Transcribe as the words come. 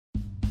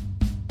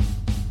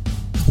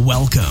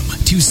Welcome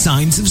to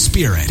Signs of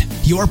Spirit,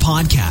 your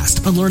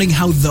podcast on learning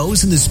how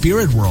those in the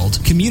spirit world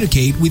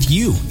communicate with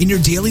you in your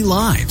daily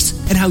lives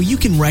and how you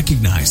can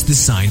recognize the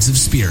signs of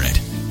spirit.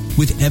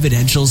 With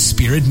evidential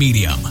spirit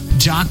medium,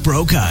 Jock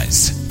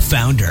Brokas,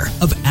 founder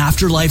of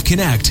Afterlife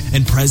Connect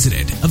and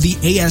president of the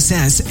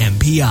ASS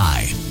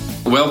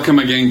MPI. Welcome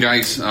again,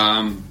 guys.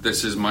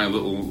 This is my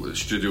little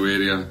studio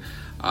area,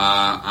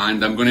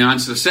 and I'm going to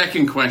answer the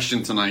second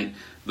question tonight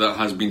that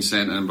has been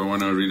sent in by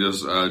one of our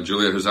readers,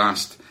 Julia, who's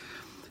asked,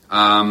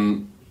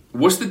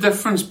 what's the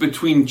difference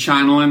between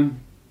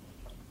channeling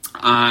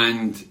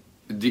and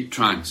deep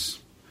trance?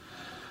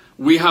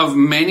 We have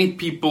many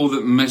people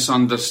that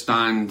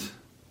misunderstand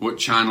what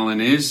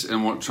channeling is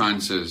and what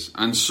trance is,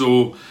 and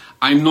so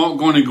I'm not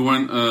going to go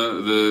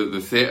into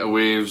the theta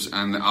waves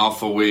and the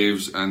alpha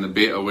waves and the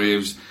beta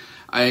waves.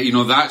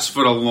 That's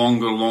for a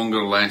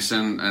longer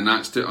lesson, and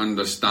that's to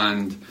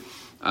understand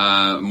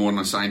more in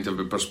a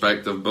scientific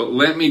perspective. But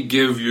let me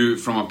give you,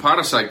 from a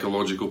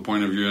parapsychological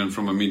point of view and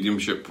from a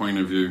mediumship point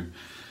of view,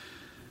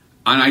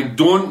 and I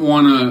don't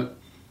want to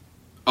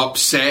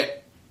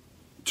upset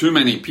too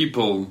many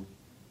people,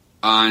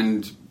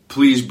 and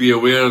please be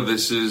aware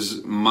this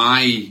is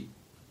my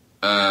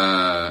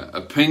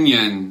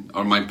opinion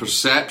or my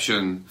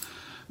perception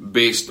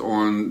based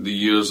on the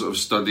years of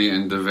study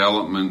and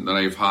development that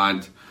I've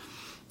had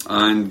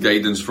and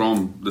guidance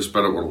from the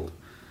spirit world.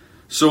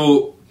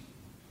 So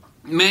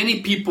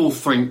many people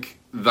think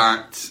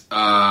that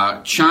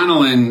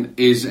channeling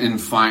is in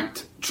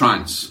fact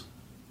trance.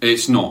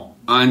 It's not.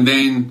 And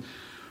then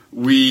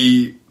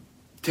we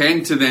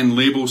tend to then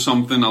label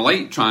something a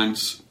light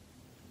trance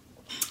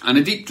and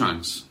a deep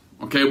trance.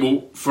 Okay,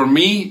 well, for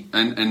me,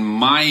 and in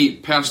my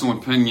personal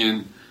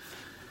opinion,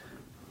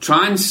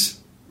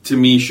 trance to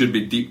me should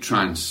be deep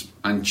trance.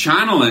 And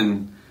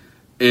channeling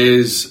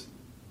is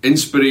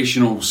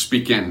inspirational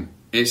speaking.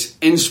 It's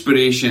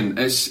inspiration.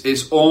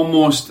 It's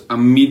almost a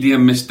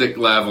mediumistic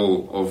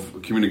level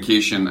of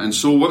communication. And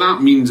so what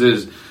that means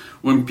is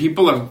when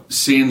people are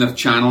saying they're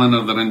channeling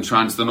or they're in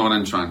trance, they're not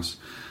in trance.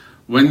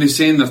 When they're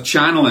saying they're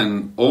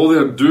channeling, all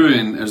they're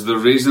doing is they're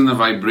raising the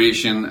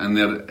vibration and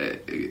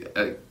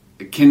they're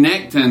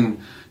connecting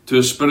to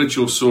a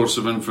spiritual source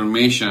of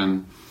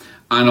information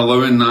and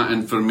allowing that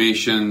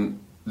information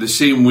the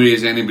same way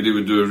as anybody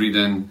would do a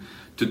reading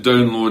to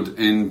download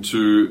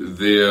into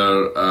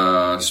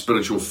their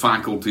spiritual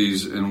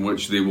faculties in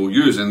which they will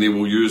use, and they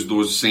will use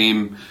those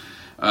same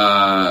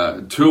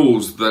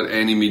tools that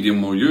any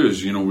medium will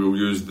use. We'll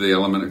use the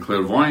element of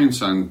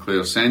clairvoyance and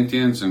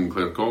clairsentience and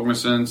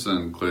claircognizance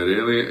and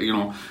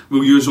clairalia.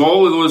 We'll use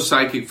all of those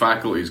psychic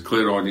faculties,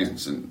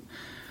 clairaudience and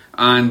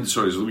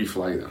sorry, there's a wee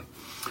fly there.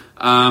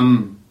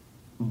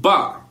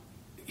 But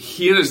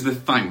here is the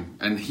thing,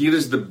 and here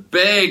is the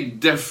big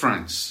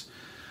difference.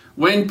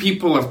 When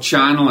people are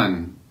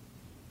channeling,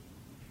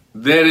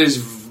 there is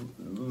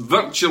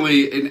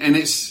virtually, and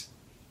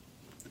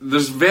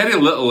there's very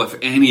little, if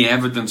any,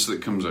 evidence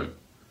that comes out.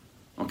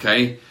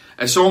 Okay?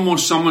 It's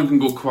almost someone can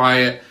go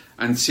quiet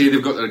and say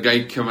they've got their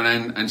guide coming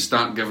in and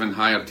start giving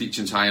higher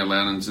teachings, higher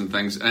learnings and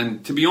things.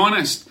 And to be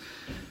honest,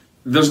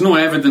 there's no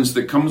evidence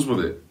that comes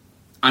with it.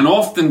 And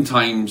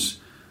oftentimes,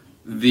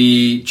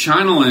 the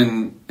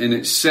channeling in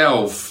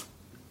itself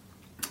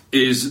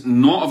is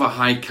not of a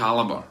high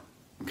caliber.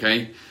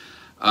 Okay?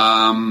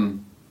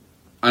 And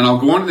I'll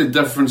go on to the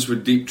difference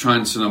with deep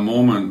trance in a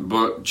moment,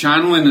 but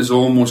channeling is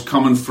almost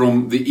coming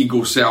from the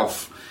ego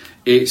self.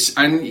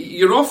 And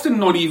you're often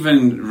not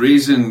even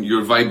raising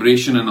your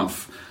vibration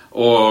enough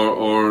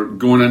or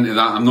going into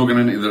that. I'm not going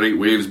into the right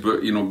waves,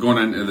 but going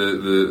into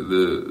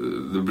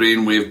the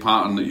brain wave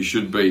pattern that you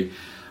should be.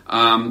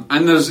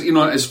 And there's,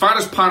 as far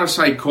as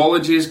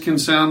parapsychology is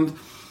concerned,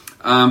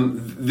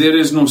 there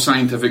is no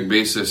scientific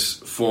basis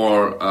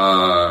for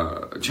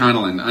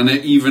channeling, and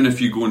even if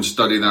you go and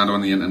study that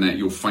on the internet,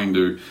 you'll find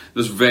out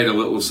there's very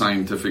little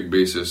scientific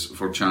basis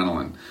for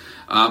channeling.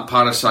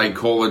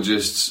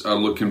 Parapsychologists are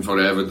looking for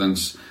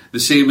evidence, the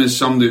same as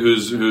somebody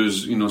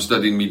who's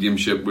studying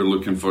mediumship. We're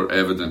looking for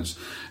evidence.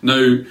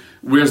 Now,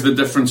 where's the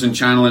difference in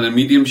channeling and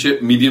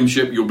mediumship?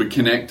 Mediumship, you'll be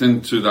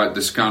connecting to that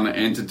discarnate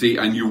entity,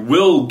 and you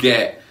will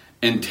get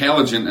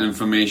intelligent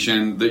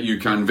information that you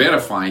can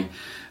verify.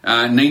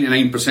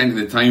 99% of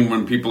the time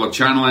when people are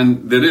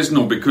channeling, there is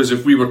no, because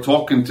if we were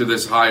talking to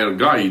this higher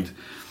guide,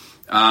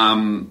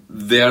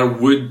 there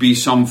would be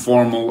some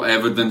formal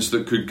evidence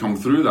that could come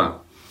through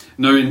that.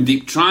 Now, in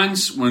deep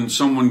trance, when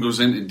someone goes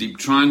into deep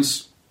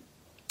trance,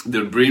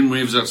 their brain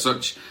waves are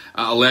such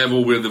at a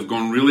level where they've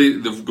gone really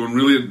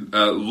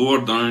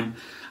lower down,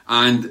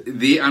 and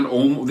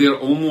they're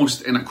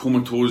almost in a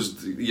comatose.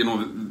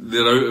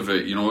 They're out of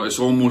it. It's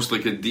almost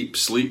like a deep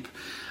sleep.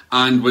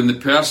 And when the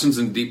person's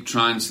in deep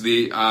trance,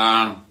 they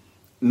are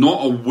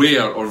not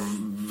aware or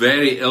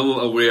very ill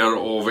aware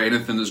of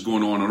anything that's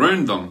going on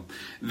around them.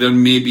 There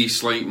may be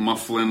slight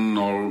muffling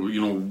or,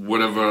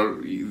 whatever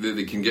that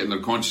they can get in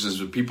their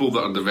consciousness. With people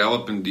that are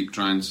developing deep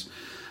trance,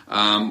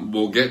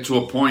 we'll get to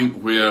a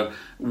point where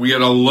we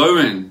are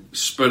allowing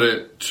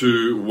spirit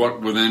to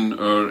work within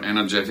our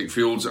energetic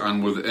fields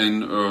and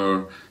within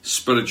our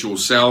spiritual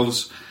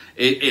selves.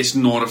 It's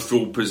not a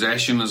full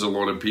possession, as a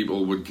lot of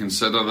people would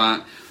consider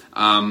that,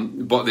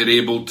 but they're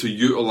able to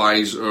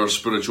utilize our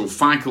spiritual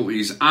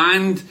faculties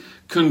and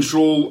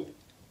control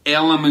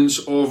elements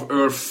of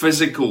our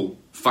physical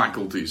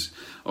faculties,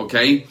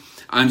 okay?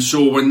 And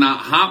so when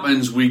that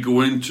happens, we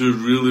go into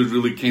really,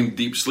 really kind of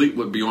deep sleep,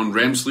 like beyond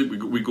REM sleep.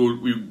 We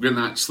get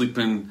that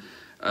sleeping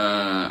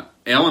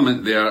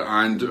element there,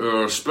 and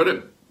our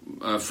spirit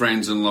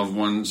friends and loved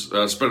ones,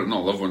 not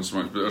loved ones so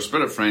much, but our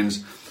spirit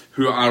friends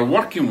who are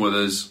working with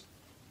us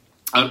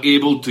are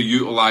able to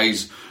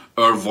utilize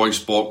our voice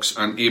box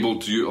and able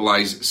to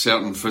utilize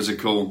certain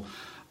physical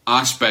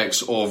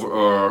aspects of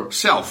our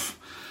self.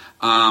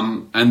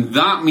 And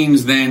that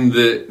means then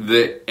that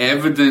the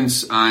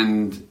evidence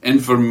and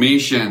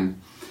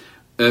information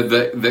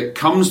that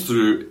comes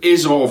through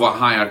is of a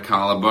higher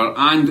caliber,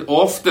 and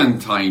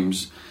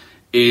oftentimes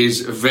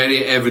is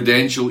very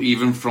evidential,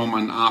 even from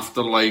an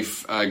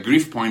afterlife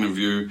grief point of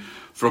view,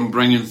 from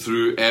bringing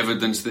through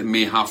evidence that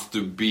may have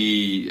to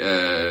be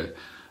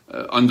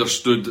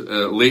understood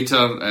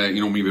later,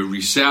 maybe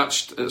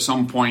researched at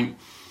some point.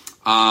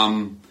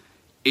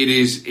 It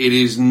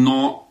is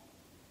not.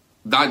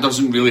 That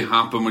doesn't really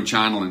happen with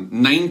channeling.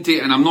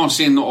 And I'm not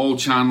saying that all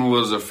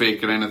channelers are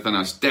fake or anything.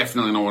 That's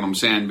definitely not what I'm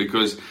saying,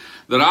 because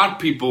there are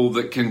people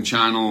that can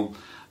channel,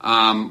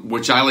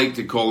 which I like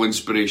to call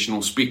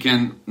inspirational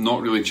speaking,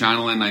 not really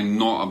channeling. I'm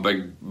not a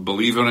big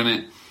believer in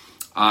it.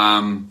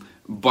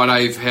 But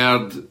I've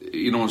heard,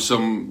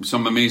 some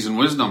amazing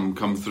wisdom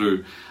come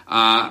through.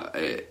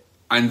 And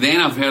then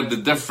I've heard the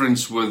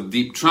difference with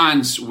deep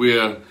trance,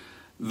 where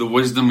the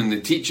wisdom and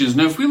the teachings.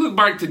 Now, if we look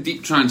back to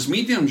deep trance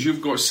mediums, you've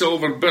got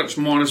Silver Birch,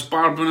 Maurice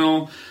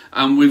Barbanel,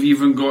 and we've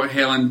even got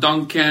Helen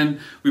Duncan.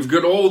 We've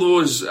got all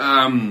those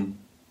from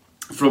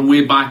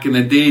way back in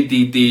the day,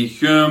 D.D.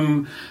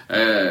 Hume.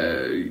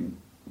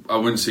 I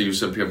wouldn't say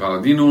Eusebia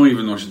Palladino,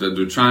 even though she did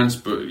do trance,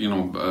 but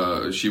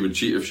she would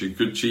cheat if she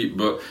could cheat.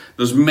 But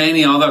there's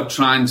many other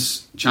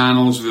trance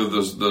channels.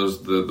 There's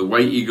the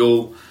White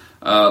Eagle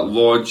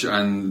Lodge,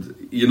 and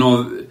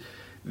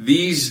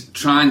these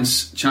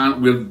trance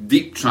were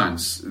deep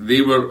trance. They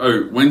were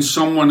out. When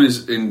someone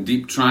is in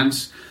deep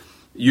trance,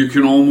 you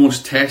can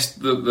almost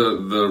test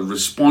the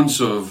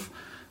responsive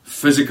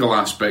physical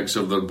aspects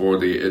of their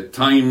body. At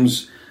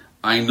times,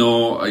 I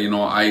know,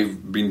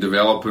 I've been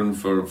developing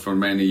for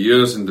many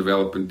years and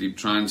developing deep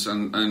trance,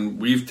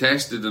 and we've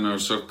tested in our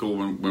circle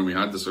when we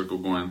had the circle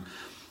going,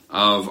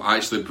 of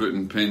actually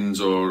putting pins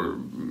or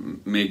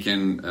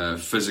making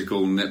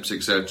physical nips,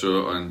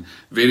 etc., and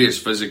various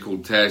physical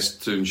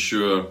tests to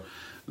ensure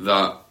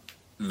that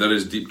there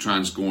is deep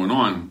trance going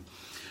on.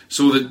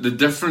 So the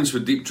difference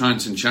with deep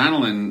trance and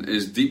channeling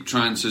is deep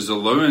trance is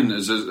allowing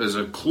is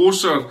a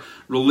closer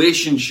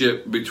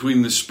relationship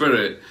between the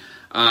spirit,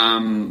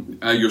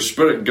 your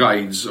spirit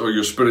guides or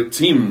your spirit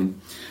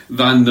team,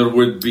 than there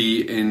would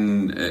be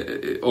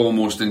in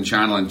almost in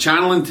channeling.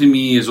 Channeling to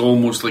me is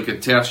almost like a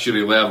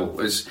tertiary level.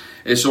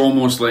 It's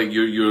almost like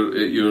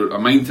you're a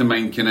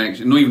mind-to-mind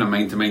connection. Not even a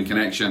mind-to-mind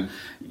connection.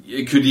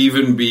 It could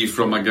even be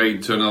from a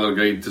guide to another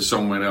guide to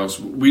somewhere else.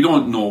 We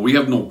don't know. We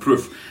have no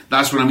proof.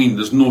 That's what I mean.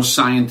 There's no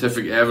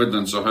scientific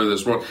evidence of how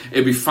this works.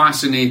 It'd be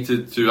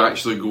fascinating to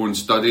actually go and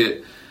study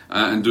it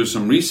and do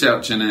some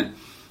research in it.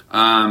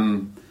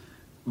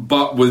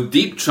 But with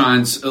deep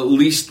trance, at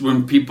least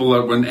when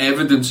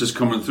evidence is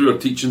coming through or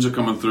teachings are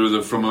coming through,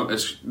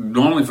 it's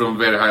normally from a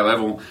very high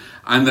level,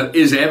 and there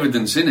is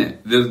evidence in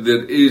it.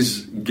 There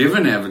is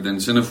given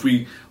evidence, and if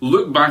we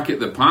look back at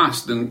the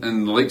past and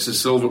the likes of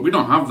Silver, we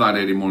don't have that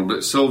anymore,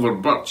 but Silver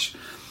Birch,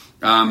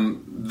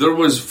 there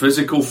was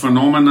physical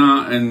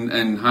phenomena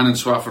in Hannon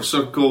Swaffer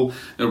Circle.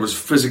 There was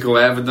physical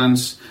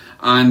evidence,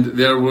 and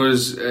there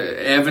was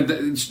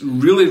evidence,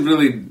 really,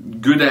 really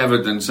good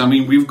evidence. I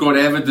mean, we've got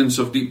evidence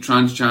of deep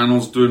trance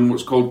channels doing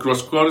what's called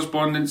cross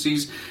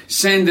correspondences,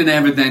 sending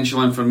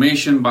evidential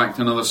information back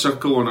to another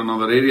circle or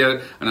another area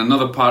and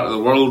another part of the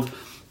world,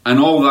 and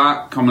all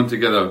that coming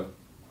together.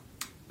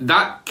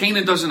 That kind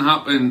of doesn't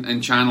happen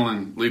in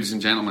channeling, ladies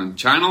and gentlemen.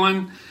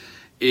 Channeling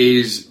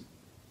is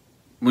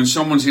when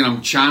someone's saying,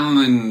 I'm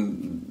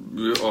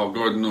channeling, oh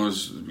God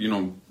knows,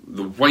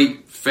 the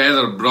White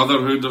Feather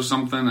Brotherhood or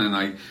something, and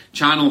I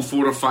channel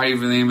 4 or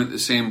 5 of them at the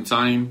same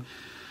time.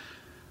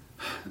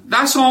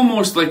 That's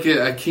almost like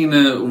a kind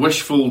of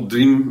wishful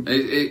dream.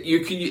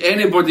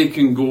 Anybody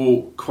can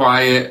go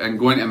quiet and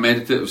go into a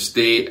meditative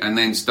state and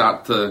then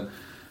start to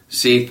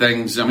say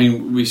things. I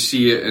mean, we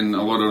see it in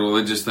a lot of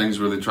religious things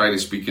where they try to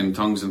speak in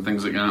tongues and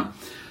things like that.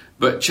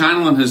 But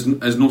channeling has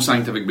no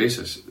scientific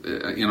basis,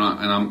 and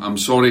I'm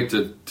sorry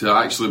to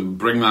actually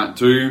bring that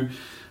to you,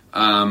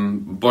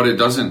 but it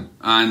doesn't.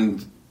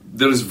 And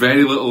there's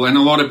very little, and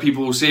a lot of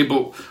people will say,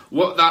 but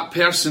what that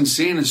person's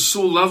saying is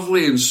so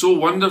lovely and so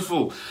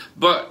wonderful.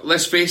 But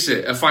let's face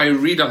it, if I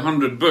read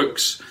 100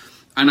 books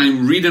and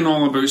I'm reading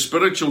all about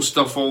spiritual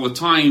stuff all the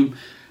time,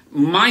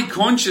 my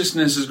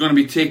consciousness is going to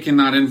be taking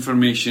that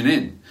information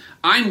in.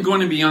 I'm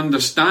going to be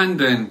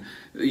understanding,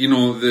 you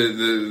know,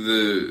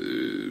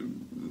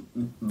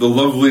 the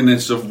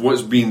loveliness of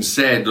what's being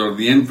said, or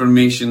the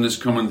information that's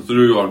coming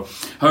through, or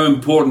how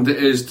important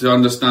it is to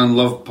understand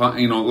love,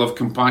 you know, love,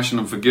 compassion,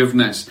 and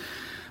forgiveness.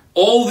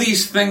 All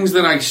these things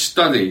that I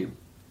study,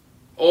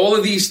 all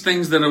of these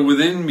things that are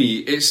within me,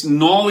 it's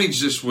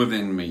knowledge that's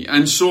within me.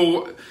 And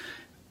so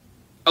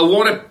a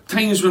lot of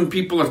times when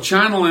people are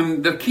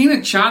channeling, they're kind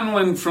of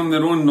channeling from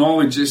their own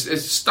knowledge.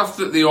 It's stuff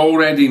that they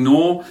already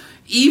know,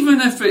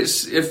 even if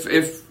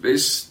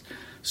it's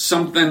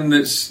something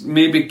that's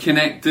maybe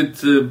connected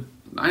to,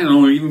 I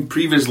don't know, even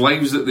previous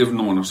lives that they've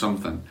known or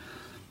something.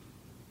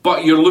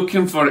 But you're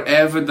looking for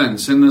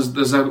evidence, and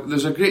there's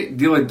a great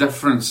deal of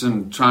difference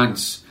in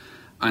trance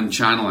and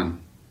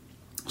channeling.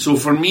 So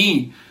for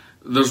me,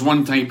 there's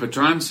one type of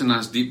trance, and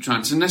that's deep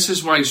trance. And this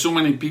is why so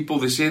many people,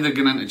 they say they're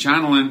going into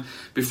channeling,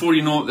 before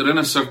you know it, they're in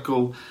a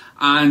circle,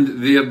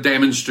 and they're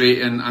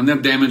demonstrating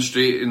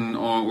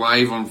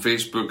live on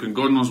Facebook, and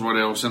God knows what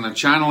else, and they're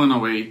channeling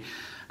away.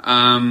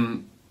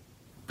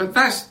 But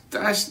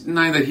that's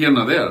neither here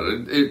nor there.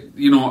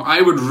 You know,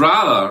 I would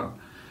rather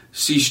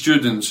see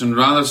students and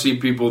rather see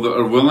people that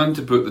are willing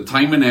to put the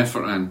time and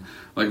effort in,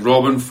 like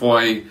Robin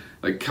Foy,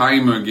 like Kai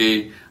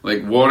Mugi,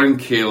 like Warren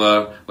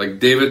Kaler, like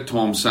David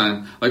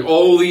Thompson, like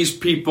all these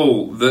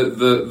people that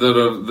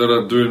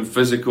are doing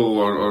physical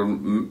or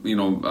you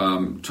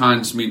know,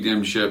 trance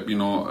mediumship. You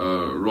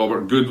know,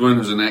 Robert Goodwin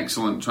is an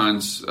excellent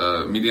trance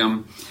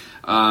medium.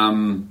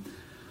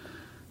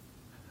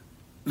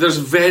 There's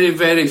very,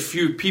 very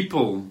few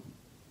people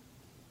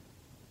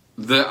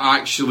that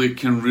actually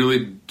can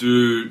really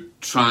do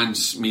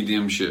trance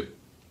mediumship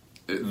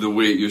the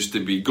way it used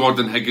to be.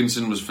 Gordon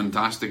Higginson was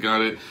fantastic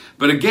at it.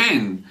 But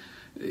again,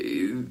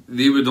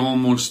 they would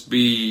almost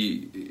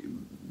be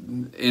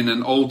in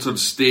an altered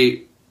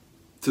state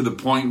to the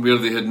point where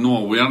they had no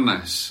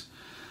awareness.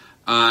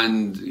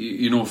 And,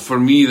 you know, for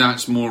me,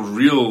 that's more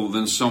real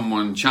than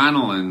someone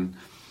channeling.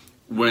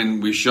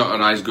 When we shut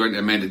our eyes, go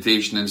into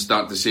meditation and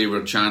start to say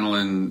we're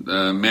channeling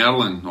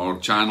Merlin or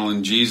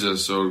channeling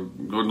Jesus or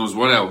God knows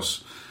what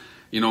else.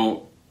 You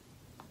know,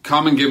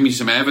 come and give me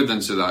some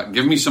evidence of that.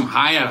 Give me some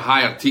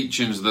higher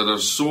teachings that are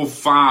so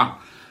far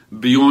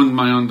beyond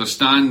my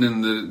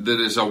understanding that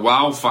there is a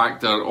wow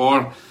factor.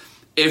 Or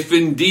if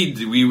indeed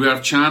we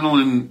were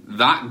channeling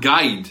that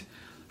guide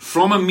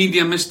from a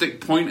mediumistic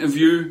point of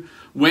view,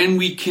 when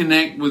we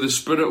connect with the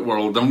spirit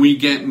world and we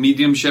get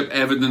mediumship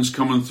evidence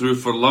coming through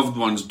for loved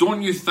ones,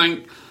 don't you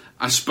think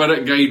a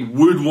spirit guide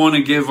would want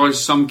to give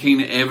us some kind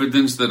of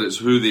evidence that it's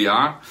who they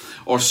are?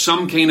 Or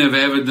some kind of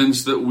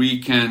evidence that we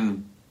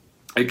can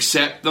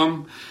accept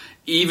them?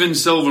 Even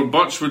Silver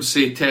Birch would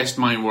say, test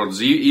my words.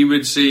 He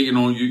would say, you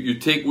know, you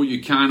take what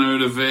you can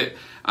out of it,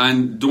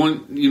 and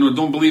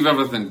don't believe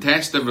everything,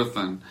 test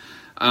everything.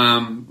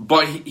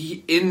 But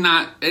he, in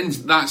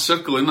that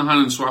circle, in the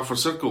Hanan Swaffer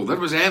circle, there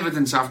was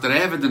evidence after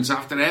evidence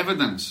after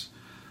evidence.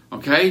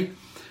 Okay?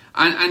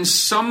 And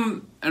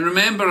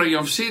remember,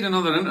 I've said in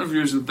other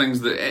interviews and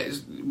things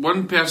that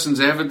one person's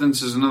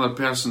evidence is another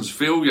person's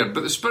failure.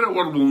 But the spirit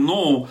world will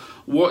know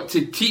what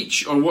to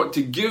teach or what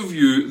to give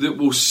you that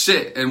will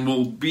sit and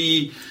will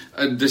be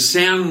a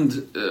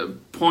discerned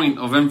point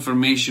of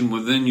information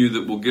within you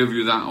that will give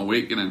you that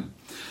awakening.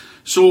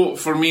 So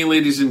for me,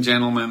 ladies and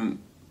gentlemen,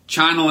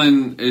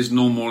 channeling is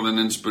no more than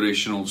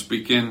inspirational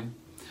speaking.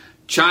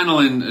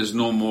 Channeling is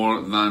no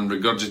more than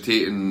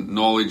regurgitating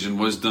knowledge and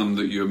wisdom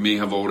that you may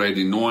have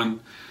already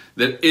known.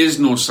 There is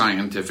no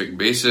scientific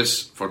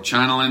basis for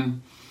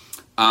channeling.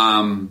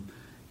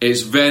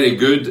 It's very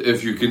good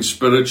if you can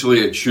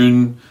spiritually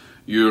attune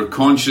your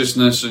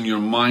consciousness and your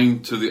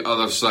mind to the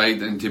other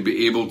side, and to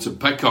be able to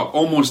pick up,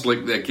 almost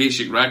like the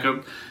Akashic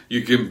record,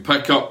 you can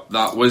pick up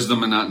that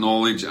wisdom and that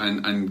knowledge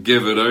and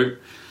give it out.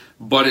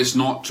 But it's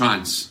not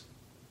trance.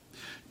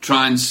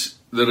 Trance,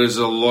 there is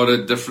a lot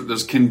of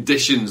there's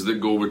conditions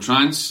that go with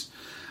trance,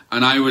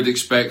 and I would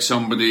expect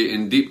somebody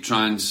in deep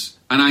trance,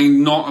 and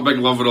I'm not a big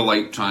lover of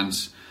light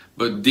trance,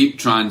 but deep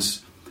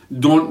trance,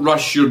 don't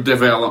rush your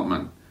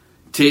development.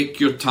 Take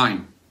your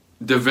time.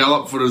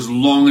 Develop for as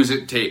long as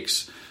it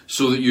takes,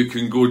 so that you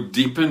can go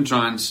deep in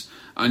trance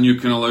and you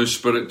can allow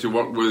spirit to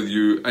work with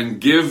you and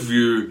give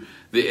you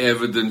the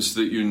evidence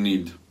that you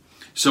need.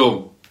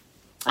 So,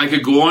 I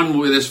could go on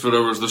with this for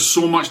hours. There's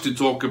so much to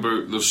talk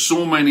about. There's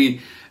so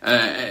many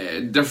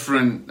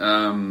different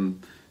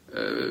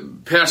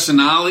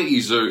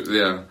personalities out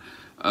there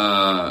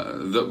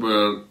that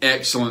were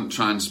excellent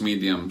trance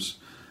mediums.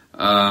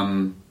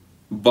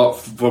 But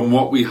from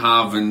what we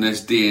have in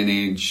this day and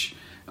age,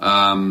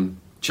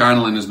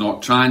 channeling is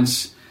not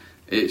trance.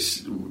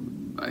 It's,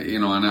 you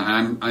know,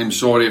 and I'm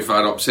sorry if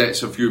that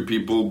upsets a few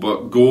people,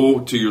 but go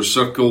to your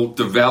circle,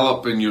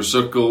 develop in your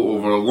circle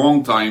over a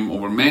long time,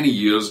 over many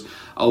years.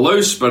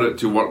 Allow spirit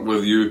to work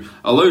with you,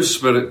 allow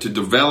spirit to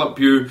develop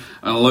you,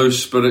 and allow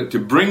spirit to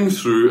bring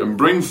through and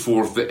bring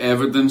forth the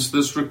evidence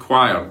that's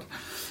required.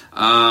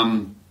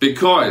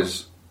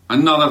 Because,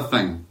 another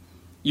thing,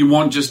 You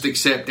won't just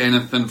accept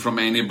anything from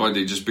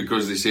anybody just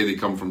because they say they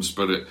come from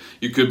spirit.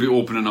 You could be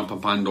opening up a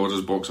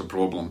Pandora's box of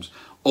problems.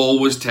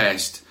 Always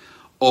test,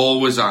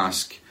 always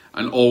ask,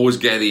 and always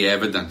get the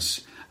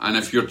evidence. And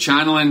if you're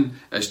channeling,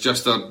 it's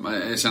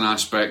an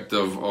aspect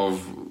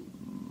of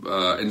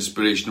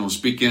inspirational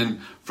speaking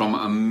from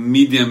a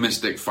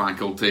mediumistic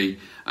faculty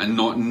and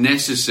not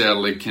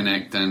necessarily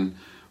connecting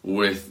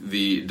with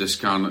the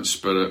discarnate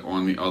spirit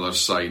on the other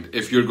side.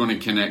 If you're going to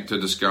connect to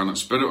discarnate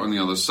spirit on the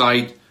other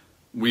side,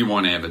 we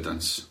want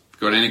evidence.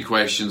 If you've got any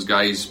questions,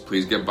 guys,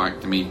 please get back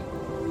to me.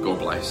 God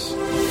bless.